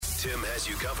Tim has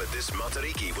you covered this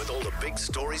Matariki with all the big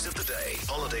stories of the day.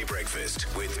 Holiday Breakfast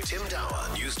with Tim Dower,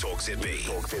 News Talk ZB.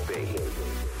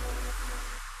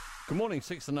 Good morning,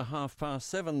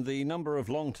 7:06. The number of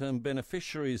long-term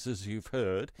beneficiaries, as you've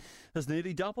heard, has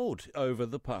nearly doubled over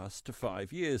the past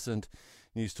 5 years. And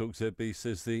News Talk ZB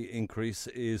says the increase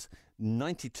is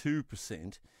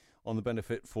 92% on the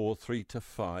benefit for 3 to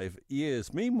 5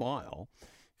 years. Meanwhile,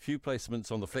 few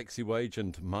placements on the Flexi Wage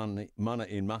and Mana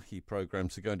in Mahi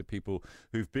programs are going to people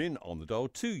who've been on the dole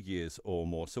 2 years or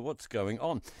more. So what's going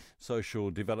on?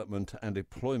 Social Development and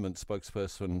Employment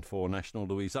spokesperson for National,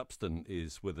 Louise Upston,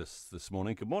 is with us this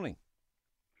morning. Good morning.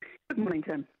 Good morning,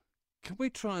 Tim. Can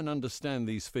we try and understand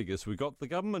these figures? We've got the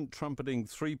government trumpeting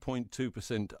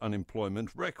 3.2%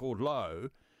 unemployment, record low,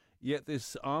 yet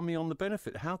this army on the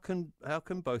benefit. How can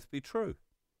both be true?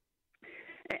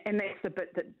 And that's the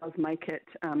bit that does make it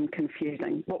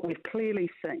confusing. What we've clearly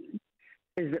seen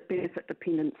is that benefit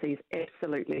dependencies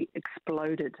absolutely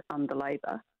exploded under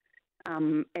Labour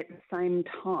at the same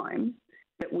time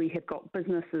that we have got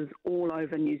businesses all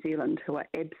over New Zealand who are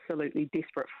absolutely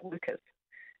desperate for workers.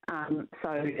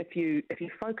 So if you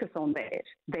focus on that,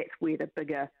 that's where the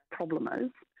bigger problem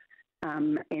is.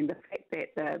 And the fact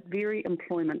that the very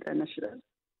employment initiatives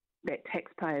that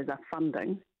taxpayers are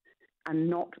funding are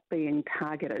not being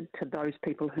targeted to those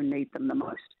people who need them the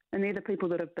most. And they're the people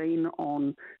that have been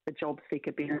on the job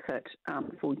seeker benefit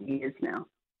for years now.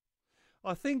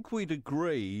 I think we'd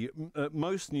agree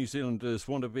most New Zealanders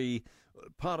want to be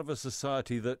part of a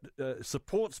society that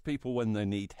supports people when they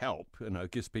need help,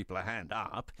 gives people a hand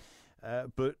up.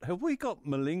 But have we got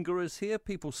malingerers here,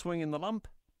 people swinging the lump?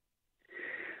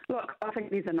 Look, I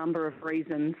think there's a number of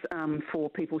reasons for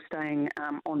people staying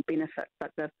on benefit,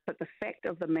 but the fact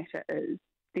of the matter is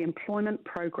the employment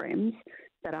programs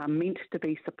that are meant to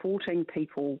be supporting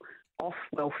people off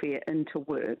welfare into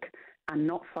work are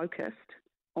not focused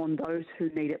on those who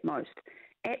need it most.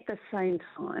 At the same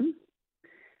time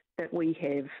that we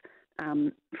have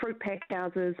fruit pack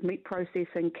houses, meat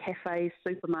processing, cafes,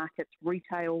 supermarkets,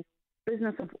 retail,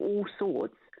 business of all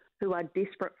sorts who are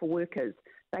desperate for workers.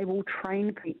 They will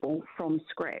train people from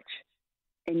scratch.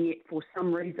 And yet, for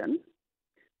some reason,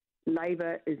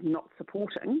 Labour is not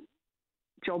supporting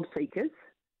job seekers,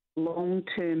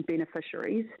 long-term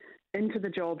beneficiaries, into the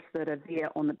jobs that are there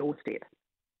on the doorstep.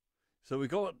 So we've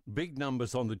got big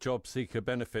numbers on the job seeker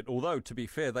benefit, although, to be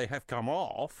fair, they have come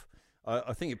off.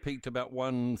 I think it peaked about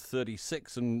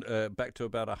 136 and back to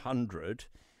about 100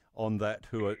 on that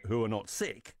who are not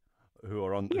sick, who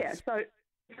are on... Yeah,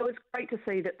 so it's great to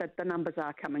see that the numbers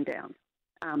are coming down.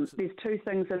 There's two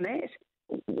things in that.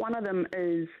 One of them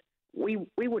is we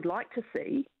would like to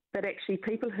see that actually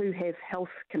people who have health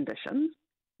conditions,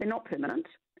 they're not permanent.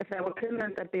 If they were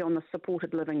permanent, they'd be on the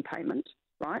supported living payment,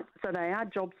 right? So they are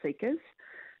job seekers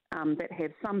that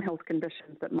have some health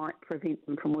conditions that might prevent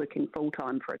them from working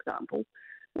full-time, for example.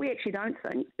 We actually don't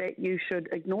think that you should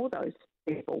ignore those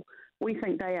people. We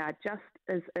think they are just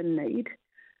as in need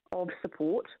of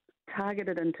support,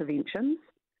 targeted interventions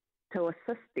to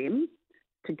assist them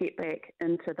to get back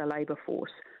into the labour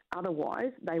force.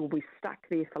 Otherwise, they will be stuck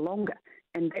there for longer.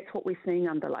 And that's what we're seeing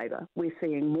under Labour. We're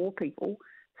seeing more people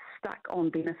stuck on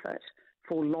benefit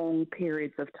for long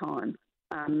periods of time.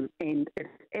 And it's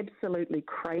absolutely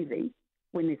crazy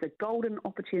when there's a golden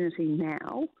opportunity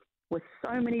now with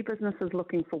so many businesses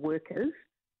looking for workers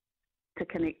to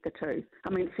connect the two.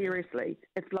 I mean, seriously,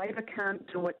 if Labour can't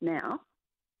do it now,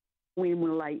 when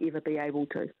will they ever be able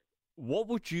to? What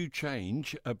would you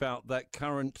change about that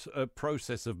current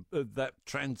process of that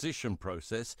transition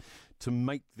process to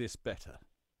make this better?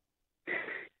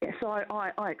 Yeah, so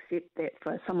I accept that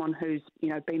for someone who's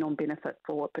been on benefit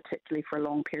particularly for a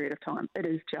long period of time, it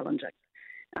is challenging,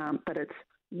 but it's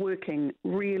working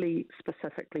really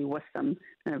specifically with them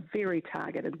in a very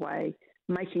targeted way,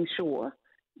 making sure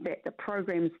that the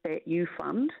programs that you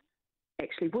fund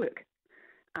actually work.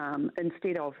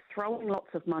 Instead of throwing lots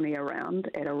of money around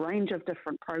at a range of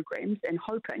different programs and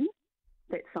hoping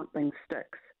that something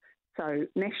sticks. So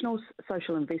National's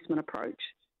social investment approach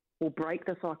will break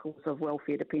the cycles of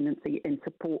welfare dependency and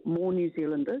support more New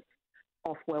Zealanders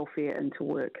off welfare into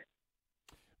work.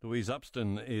 Louise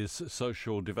Upston is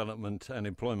Social Development and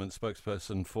Employment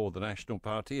spokesperson for the National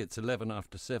Party. It's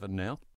 7:11 now.